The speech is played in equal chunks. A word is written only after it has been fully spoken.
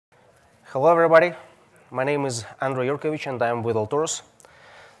Hello, everybody. My name is Andrei Yurkevich, and I'm with Altoros.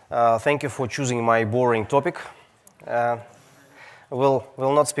 Thank you for choosing my boring topic. We'll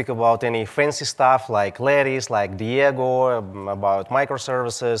not speak about any fancy stuff like Lattice, like Diego, about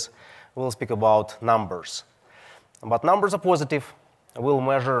microservices. We'll speak about numbers. But numbers are positive. We'll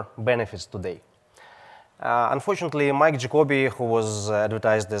measure benefits today. Unfortunately, Mike Jacobi, who was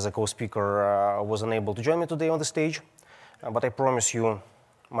advertised as a co-speaker, was unable to join me today on the stage. But I promise you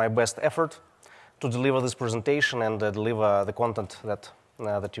my best effort to deliver this presentation and deliver the content that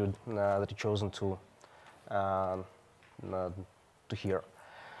you chosen to hear.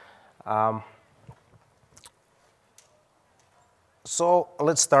 So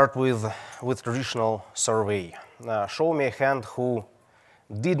let's start with traditional survey. Show me a hand who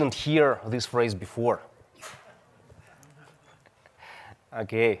didn't hear this phrase before.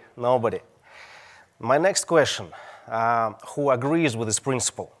 Okay, nobody. My next question, who agrees with this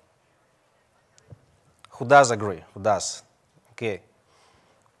principle? Who does agree? Who does? Okay,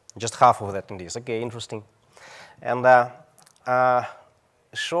 just half of that in this. Okay, interesting. And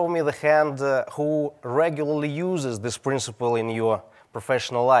show me the hand who regularly uses this principle in your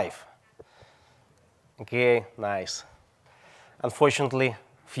professional life. Okay, nice. Unfortunately,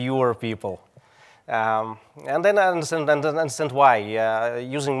 fewer people. And then I understand why.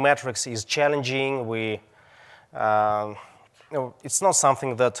 Using metrics is challenging. It's not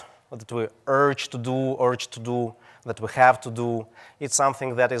something that we urge to do, that we have to do. It's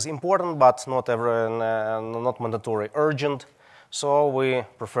something that is important, but not mandatory, urgent. So we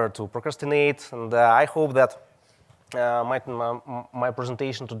prefer to procrastinate. And I hope that my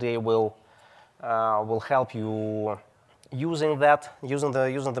presentation today will help you using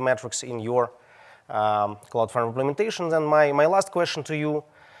the metrics in your Cloud Foundry implementations. And my last question to you,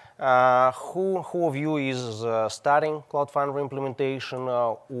 who of you is starting Cloud Foundry implementation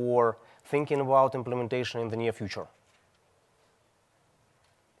or thinking about implementation in the near future?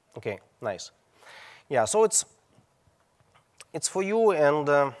 Okay, nice. Yeah, so it's for you. And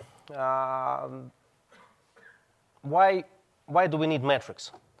why do we need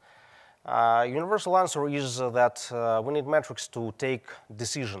metrics? Universal answer is that we need metrics to take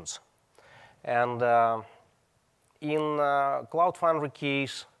decisions. And in Cloud Foundry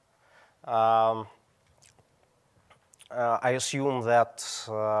case, I assume that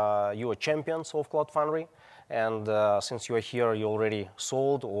you are champions of Cloud Foundry, and since you are here, you already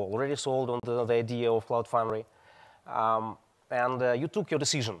sold on the idea of Cloud Foundry, and you took your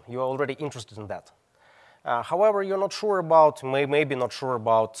decision. You are already interested in that. However, you're not sure about, maybe not sure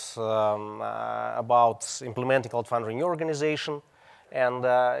about implementing Cloud Foundry in your organization. And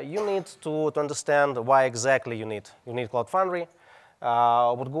you need to understand why exactly you need Cloud Foundry,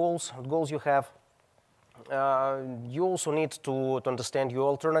 what goals you have. You also need to understand your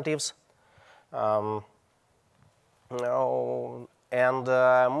alternatives. And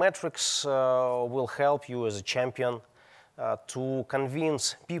metrics will help you as a champion to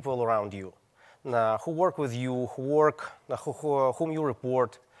convince people around you who work with you, whom you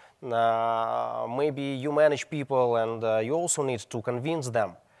report. Maybe you manage people, and you also need to convince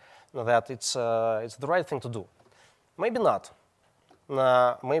them that it's the right thing to do. Maybe not.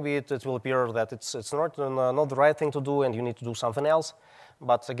 Maybe it will appear that it's not the right thing to do, and you need to do something else.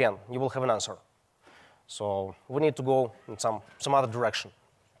 But again, you will have an answer. So we need to go in some other direction.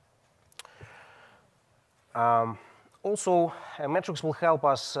 Also, metrics will help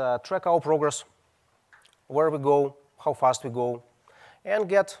us track our progress, where we go, how fast we go, and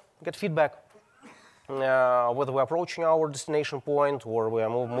get feedback, whether we're approaching our destination point or we are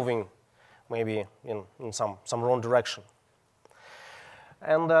moving maybe in some wrong direction.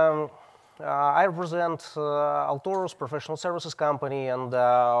 And I represent Altoros, professional services company, and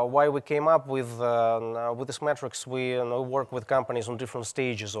why we came up with these metrics, we work with companies on different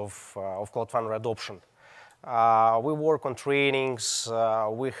stages of Cloud Foundry adoption. We work on trainings,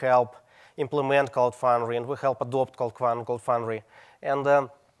 we help implement Cloud Foundry, and we help adopt Cloud Foundry. And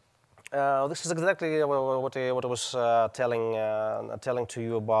this is exactly what I was telling to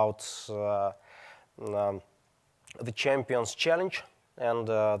you about the Champions Challenge and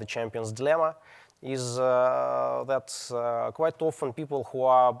the Champions Dilemma, is that quite often people who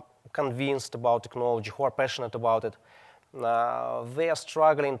are convinced about technology, who are passionate about it, they are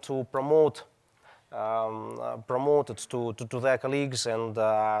struggling to promote it to their colleagues. And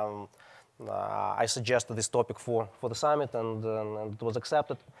I suggested this topic for the summit, and it was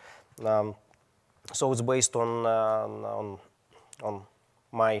accepted. So it's based on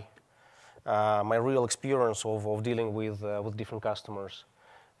my real experience of dealing with different customers.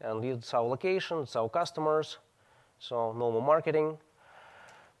 And it's our location, it's our customers, so no more marketing.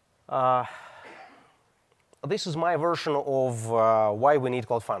 This is my version of why we need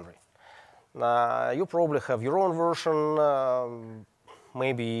Cloud Foundry. You probably have your own version.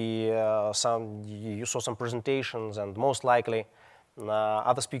 Maybe you saw some presentations, and most likely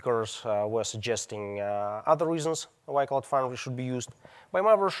other speakers were suggesting other reasons why Cloud Foundry should be used. But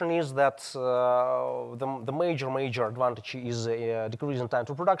my version is that the major advantage is decreasing time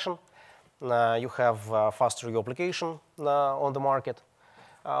to production. You have faster your application on the market.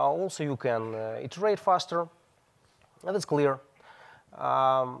 Also, you can iterate faster, and it's clear.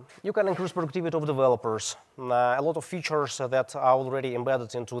 You can increase productivity of developers. A lot of features that are already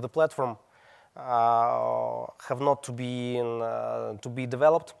embedded into the platform have not to be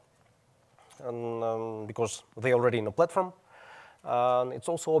developed because they're already in the platform. It's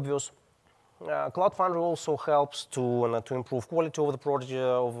also obvious. Cloud Foundry also helps to improve quality of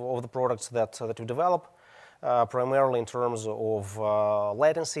the products that you develop, primarily in terms of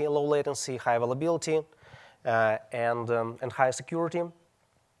latency, low latency, high availability, and high security.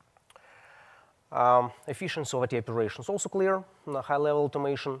 Efficiency of IT operations also clear. High-level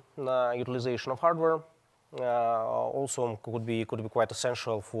automation, utilization of hardware also could be quite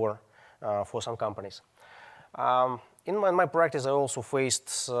essential for some companies. In my practice, I also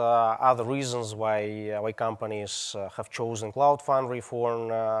faced other reasons why companies have chosen Cloud Foundry for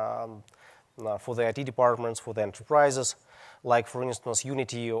the IT departments, for the enterprises, like, for instance,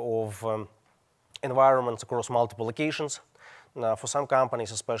 unity of environments across multiple locations. For some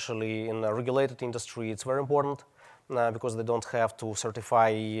companies, especially in a regulated industry, it's very important because they don't have to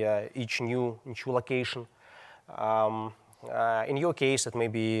certify each new location. In your case, it may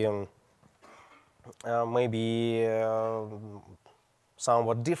be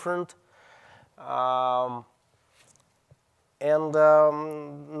somewhat different. Now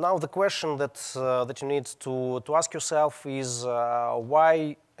the question that you need to ask yourself is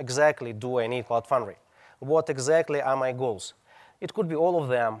why exactly do I need Cloud Foundry? What exactly are my goals? It could be all of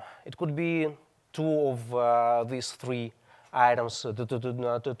them. It could be two of these three items,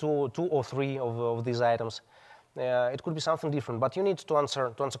 two or three of these items. It could be something different, but you need to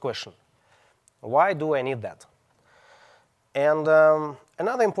answer question. Why do I need that? And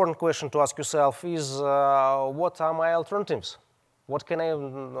another important question to ask yourself is, what are my alternatives? What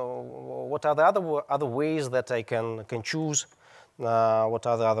are the other ways that I can choose? What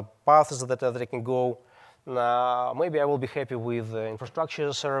are the other paths that I can go? Maybe I will be happy with infrastructure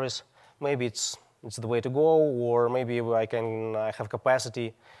as a service. Maybe it's the way to go, or maybe I have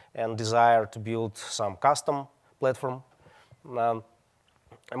capacity and desire to build some custom platform.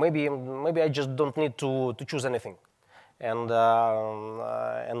 Maybe I just don't need to choose anything, and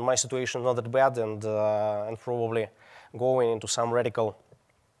my situation is not that bad, and probably going into some radical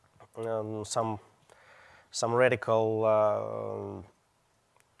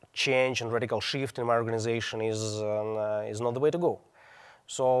change and radical shift in my organization is not the way to go.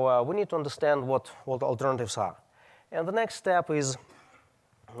 So we need to understand what alternatives are. And the next step is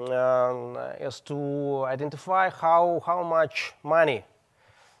to identify how much money,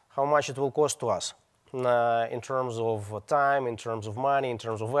 how much it will cost to us in terms of time, in terms of money, in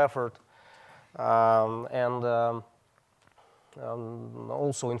terms of effort, and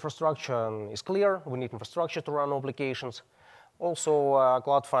also infrastructure is clear. We need infrastructure to run applications. Also,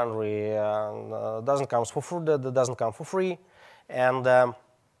 Cloud Foundry doesn't come for free, and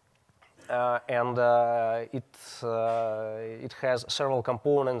it has several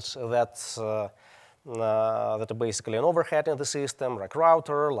components that are basically an overhead in the system, like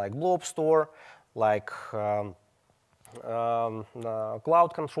router, like blob store, like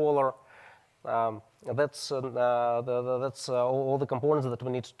cloud controller. That's all the components that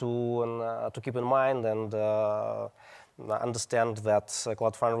we need to keep in mind and understand that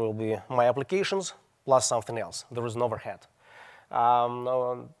Cloud Foundry will be my applications plus something else. There is an overhead.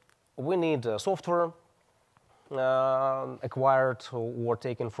 We need software acquired or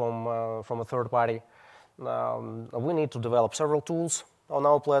taken from a third party. We need to develop several tools on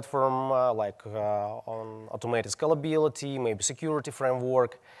our platform, like on automated scalability, maybe security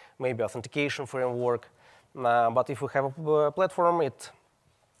framework, maybe authentication framework. But if we have a platform, it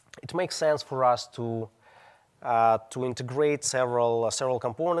makes sense for us to integrate several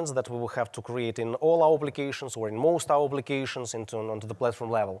components that we will have to create in all our applications or in most our applications onto the platform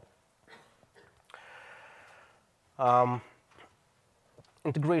level.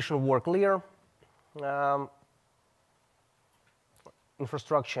 Integration work clear.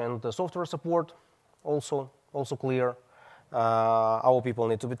 Infrastructure and the software support also clear. Our people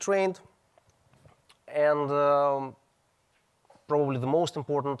need to be trained. And probably the most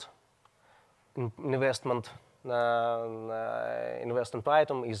important investment invest in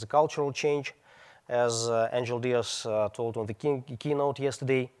Python is a cultural change. As Angel Diaz told on the keynote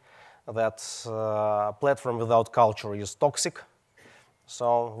yesterday, that platform without culture is toxic.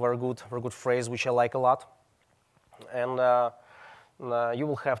 So very good phrase, which I like a lot. And you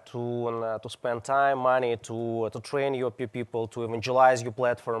will have to spend time, money to train your people, to evangelize your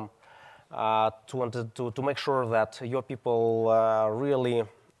platform, to make sure that your people really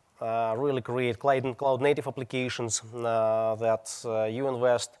create cloud native applications, that you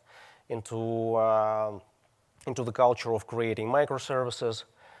invest into the culture of creating microservices,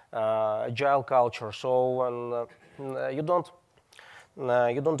 agile culture. So you don't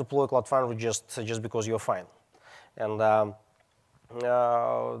deploy Cloud Foundry just because you're fine. And we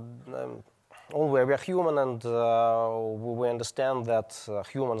are human, and we understand that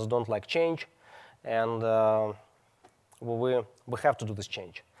humans don't like change, and we have to do this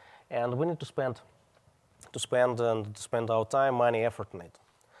change, and we need to spend our time, money, effort in it.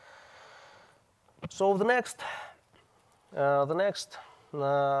 So the next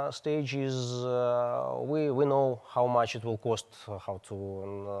stage is we know how much it will cost, how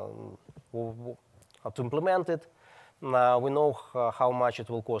to implement it. We know how much it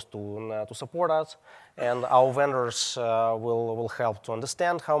will cost to support us, and our vendors will help to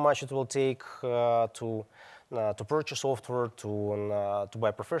understand how much it will take to purchase software, to buy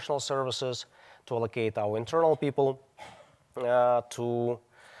professional services, to allocate our internal people, to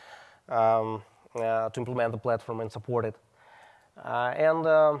implement the platform and support it.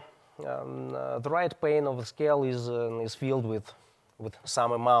 The right pane of the scale is filled with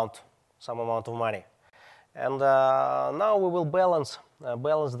some amount of money. And now we will balance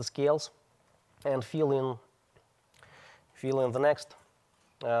the scales and fill in the next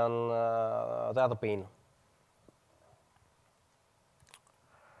and the other pane.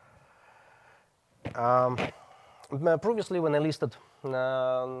 Previously, when I listed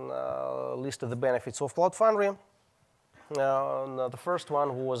the benefits of Cloud Foundry, the first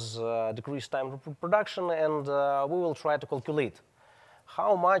one was decreased time to production, and we will try to calculate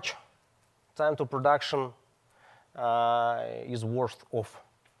how much time to production is worth of.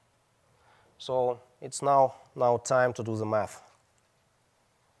 So it's now time to do the math.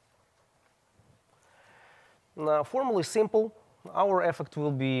 Formula is simple. Our effect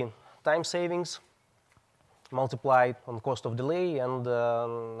will be time savings multiplied on cost of delay and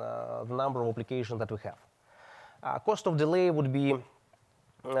the number of applications that we have. Cost of delay would be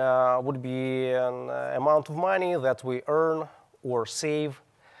an amount of money that we earn or save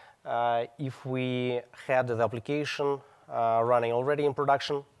if we had the application running already in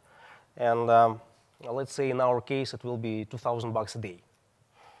production. And let's say in our case it will be $2,000 a day.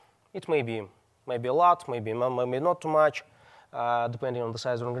 It may be a lot, maybe not too much, depending on the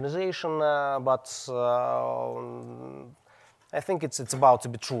size of the organization, but I think it's about to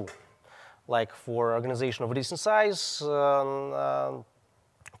be true. Like for organization of a decent size,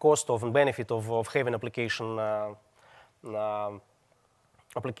 cost of and benefit of having application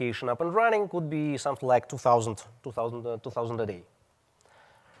up and running could be something like $2,000 a day.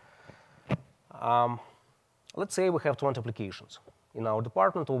 Let's say we have 20 applications in our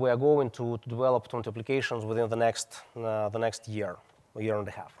department, or we are going to develop 20 applications within the next year, a year and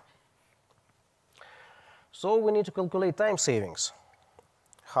a half. So we need to calculate time savings.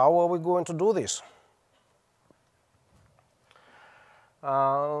 How are we going to do this?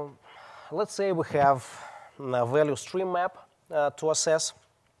 Let's say we have a value stream map to assess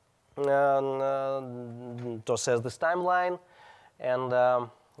this timeline, and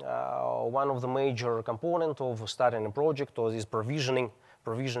one of the major components of starting a project is provision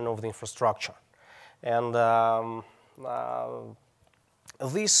of the infrastructure. And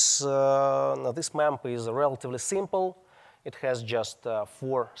this map is relatively simple. It has just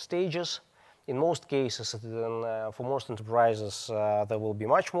 4 stages. In most cases, for most enterprises, there will be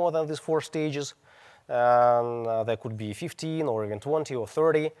much more than these 4 stages. There could be 15 or even 20 or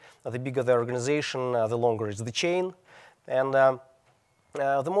 30. The bigger the organization, the longer is the chain. And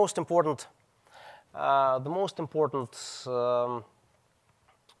the most important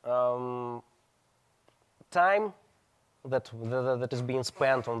time that is being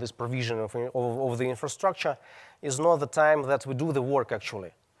spent on this provision of the infrastructure is not the time that we do the work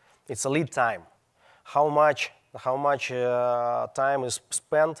actually. It's a lead time. How much time is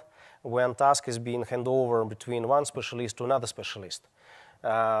spent when task is being handed over between one specialist to another specialist.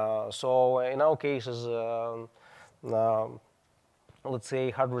 So in our cases, let's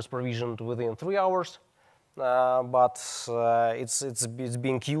say hardware is provisioned within 3 hours, but it's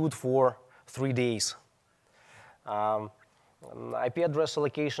being queued for 3 days. IP address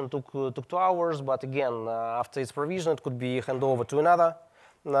allocation took 2 hours, but again, after its provision, it could be handed over to another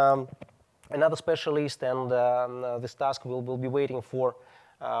specialist, and this task will be waiting for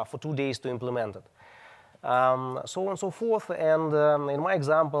 2 days to implement it. So on and so forth, and in my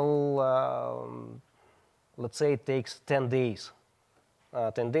example, let's say it takes 10 days.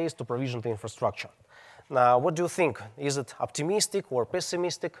 10 days to provision the infrastructure. Now, what do you think? Is it optimistic or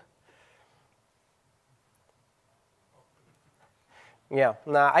pessimistic? Yeah,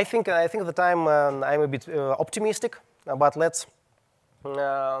 now I think that I'm a bit optimistic, but let's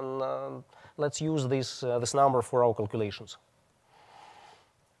use this number for our calculations.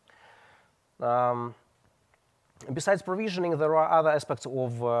 Besides provisioning, there are other aspects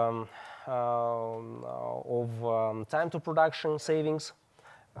of time to production savings.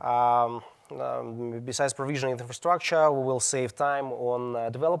 Besides provisioning the infrastructure, we will save time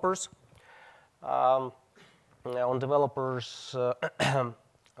on developers. On developers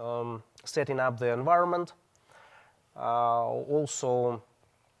setting up the environment. Also,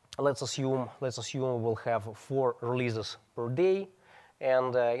 let's assume we'll have 4 releases per day,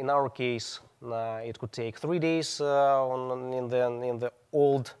 and in our case, it could take 3 days in the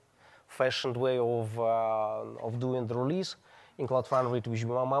old-fashioned way of doing the release. In Cloud Foundry, it will be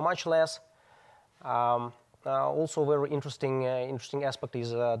much less. Also, very interesting aspect is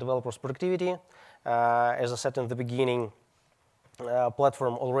developers' productivity. As I said in the beginning,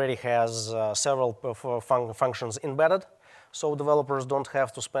 platform already has several functions embedded, so developers don't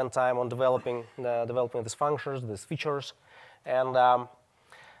have to spend time on developing these functions, these features. And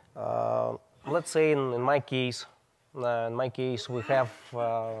let's say in my case, we have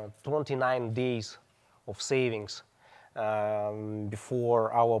 29 days of savings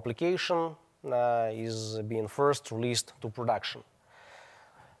before our application is being first released to production.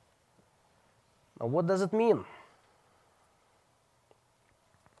 Now, what does it mean?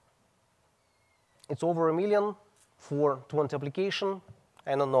 It's over 1 million for 20 application.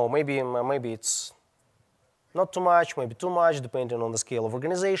 I don't know, maybe it's not too much, maybe too much, depending on the scale of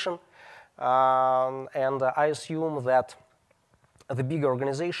organization. And I assume that the bigger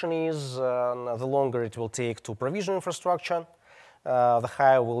organization is, the longer it will take to provision infrastructure, the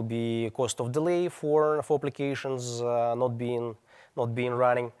higher will be cost of delay for applications not being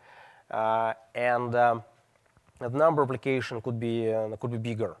running, and the number of applications could be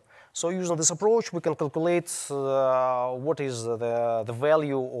bigger. So using this approach, we can calculate what is the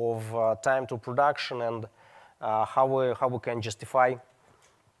value of time to production and how we can justify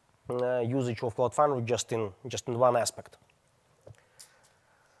usage of Cloud Foundry just in one aspect.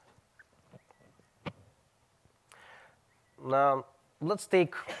 Now, let's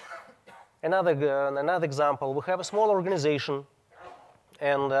take another example. We have a small organization,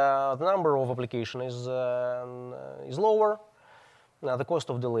 and the number of applications is lower. Now, the cost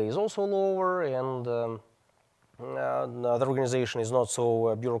of delay is also lower, and the organization is not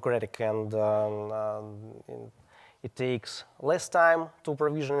so bureaucratic, and it takes less time to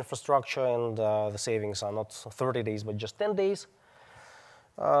provision infrastructure, and the savings are not 30 days, but just 10 days.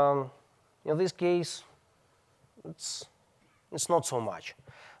 In this case, it's not so much.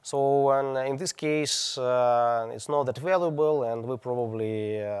 So in this case, it's not that valuable, and we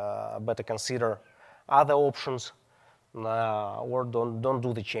probably better consider other options, or don't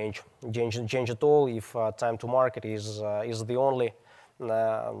do the change at all if time to market is the only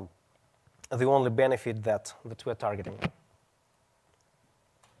benefit that we're targeting.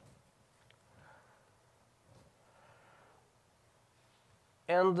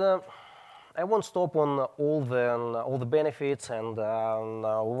 And I won't stop on all the benefits, and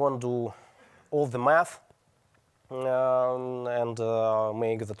we won't do all the math and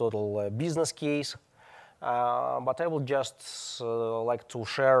make the total business case. But I will just like to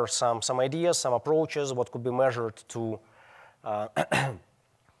share some ideas, some approaches, what could be measured to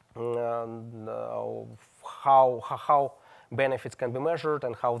how benefits can be measured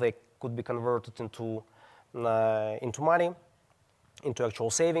and how they could be converted into money, into actual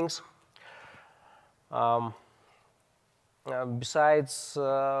savings. Besides, we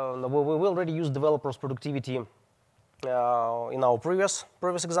already used developers' productivity in our previous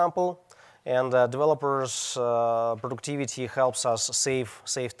example, and developers' productivity helps us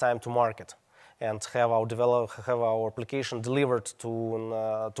save time to market and have our application delivered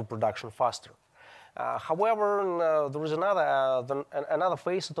to production faster. However, there is another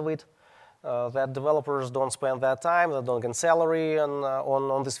facet of it, that developers don't spend that time, they don't get salary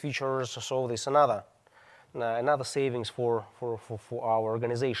on these features, so there's another savings for our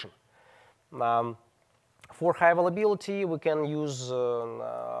organization. For high availability, we can use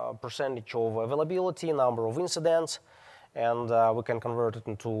percentage of availability, number of incidents, and we can convert it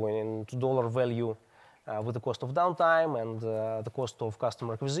into dollar value with the cost of downtime and the cost of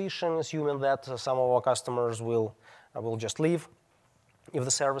customer acquisition, assuming that some of our customers will just leave if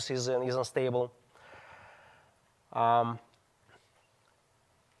the service is unstable.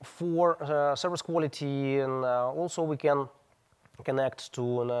 For service quality, and also we can connect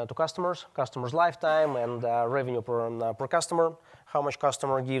to customers lifetime and revenue per customer, how much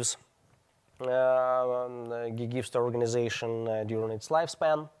customer gives to the organization during its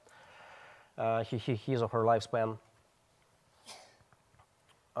lifespan, his or her lifespan.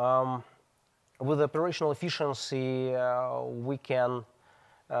 With operational efficiency, we can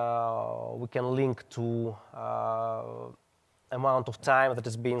link to amount of time that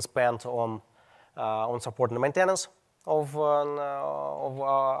is being spent on support and maintenance of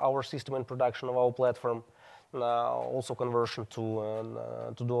our system and production of our platform. Also conversion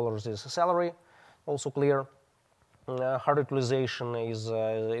to dollars is salary, also clear. Hard utilization is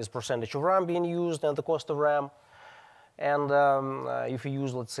percentage of RAM being used and the cost of RAM. And if you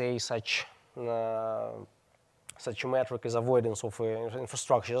use, let's say, such a metric as avoidance of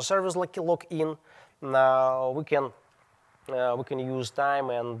infrastructure as a service like lock-in, we can use time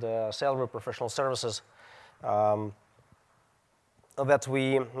and salary professional services that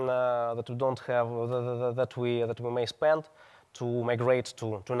we don't have, that we may spend to migrate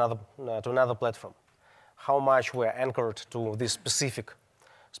to another platform. How much we're anchored to this specific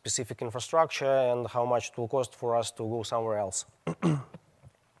infrastructure and how much it will cost for us to go somewhere else.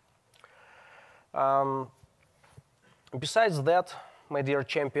 Besides that, my dear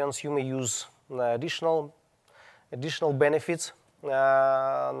champions, you may use additional benefits that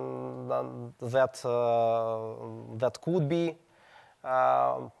could be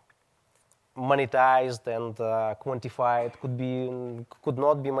monetized and quantified, could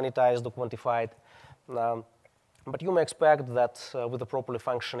not be monetized or quantified. But you may expect that with a properly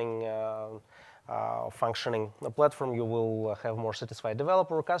functioning platform, you will have more satisfied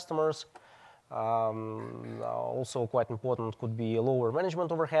developer customers. Also quite important could be lower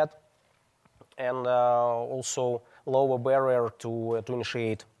management overhead and also lower barrier to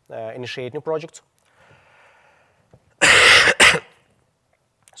initiate new projects.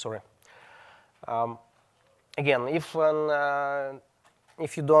 Sorry. Again, if you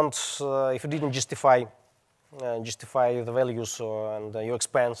didn't justify the values and your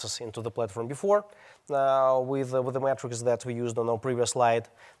expenses into the platform before with the metrics that we used on our previous slide,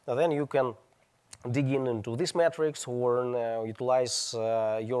 then you can dig into these metrics or utilize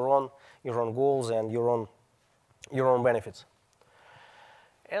your own goals and your own benefits.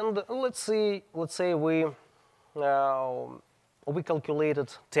 And let's say we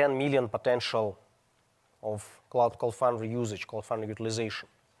calculated 10 million potential of Cloud Foundry usage, Cloud Foundry utilization.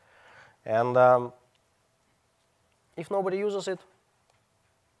 And if nobody uses it,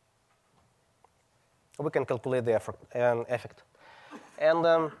 we can calculate the effect. And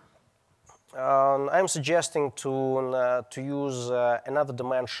I'm suggesting to use another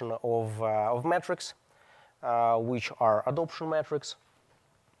dimension of metrics, which are adoption metrics,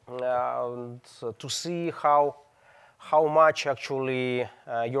 to see how much actually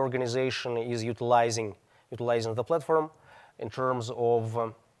your organization is utilizing the platform in terms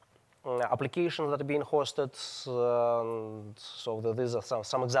of applications that are being hosted. So these are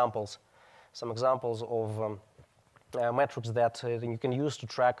some examples of metrics that you can use to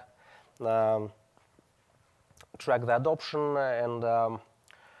track the adoption, and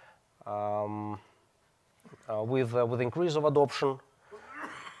with increase of adoption,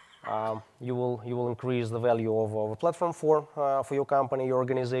 you will increase the value of a platform for your company, your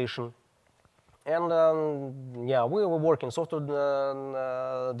organization. And yeah, we work in software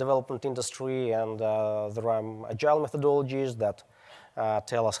development industry, and there are agile methodologies that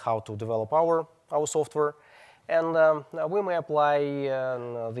tell us how to develop our software. And we may apply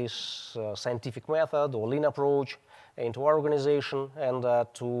this scientific method or lean approach into our organization and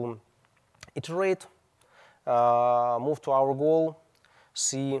to iterate, move to our goal,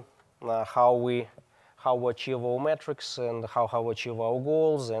 see how we achieve our metrics and how we achieve our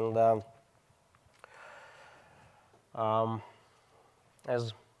goals. And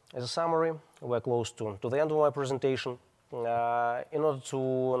as a summary, we're close to the end of my presentation. In order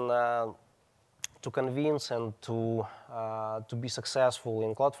to convince and to be successful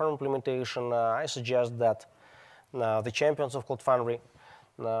in Cloud Foundry implementation, I suggest that the champions of Cloud Foundry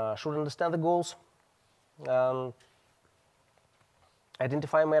should understand the goals,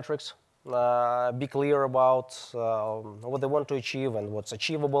 identify metrics, be clear about what they want to achieve and what's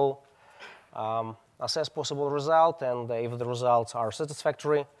achievable, assess possible result, and if the results are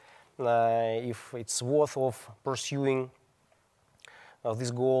satisfactory, if it's worth of pursuing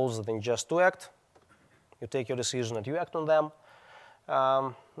these goals than just to act. You take your decision and you act on them.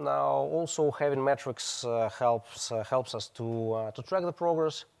 Now, also having metrics helps us to track the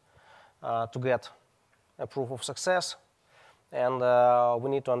progress, to get a proof of success. And we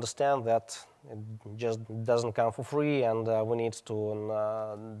need to understand that it just doesn't come for free, and we need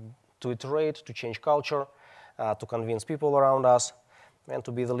to iterate, to change culture, to convince people around us, and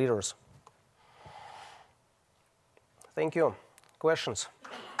to be the leaders. Thank you. Questions?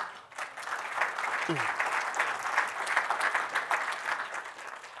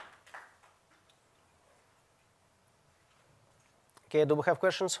 Okay, do we have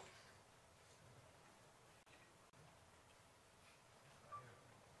questions?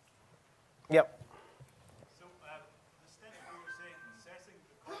 Yeah. So the step where you were saying assessing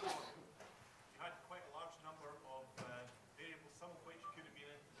the cost model, you had quite a large number of variables, some of which could have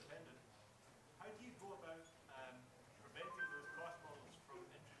been interdependent. How do you go about preventing those cost models from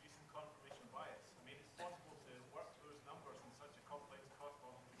introducing confirmation bias? I mean, it's possible to work those numbers in such a complex cost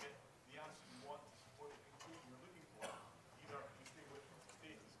model to get the answer you want to support the conclusion you're looking for, either you stay with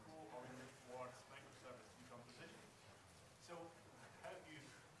status quo or you move towards microservice decomposition. So how have you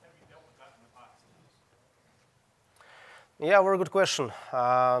dealt with that in the past? Yeah, very good question.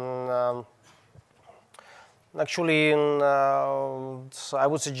 Actually, I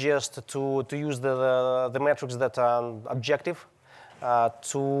would suggest to use the metrics that are objective,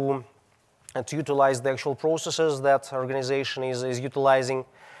 to utilize the actual processes that organization is utilizing,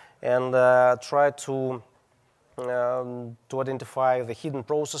 and try to identify the hidden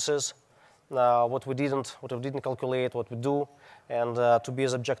processes, what we didn't calculate, what we do, and to be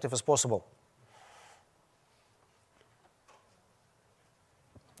as objective as possible.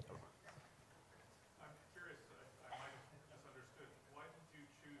 I'm curious, I might have misunderstood. Why did you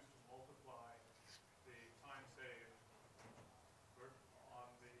choose to multiply the time saved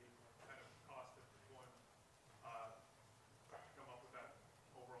on the kind of cost of deployment to come up with that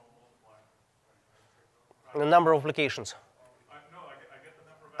overall multiplier? The number of applications. No, I get the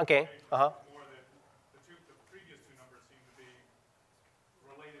number of Okay. applications. More the previous two numbers seem to be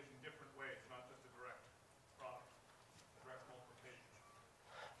related in different ways, not just a direct product, direct multiplication.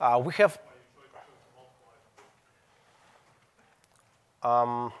 We have. Why you chose to multiply.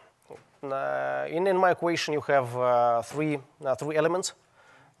 In my equation, you have three elements.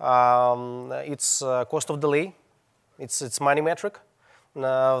 It's cost of delay. It's money metric.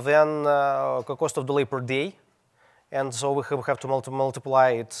 Then cost of delay per day. And so we have to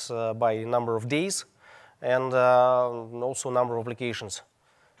multiply it by number of days and also number of applications.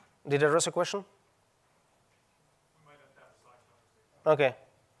 Did I address your question? We might have to have a side conversation. Okay.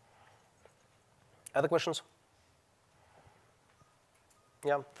 Other questions?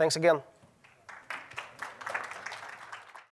 Yeah, thanks again.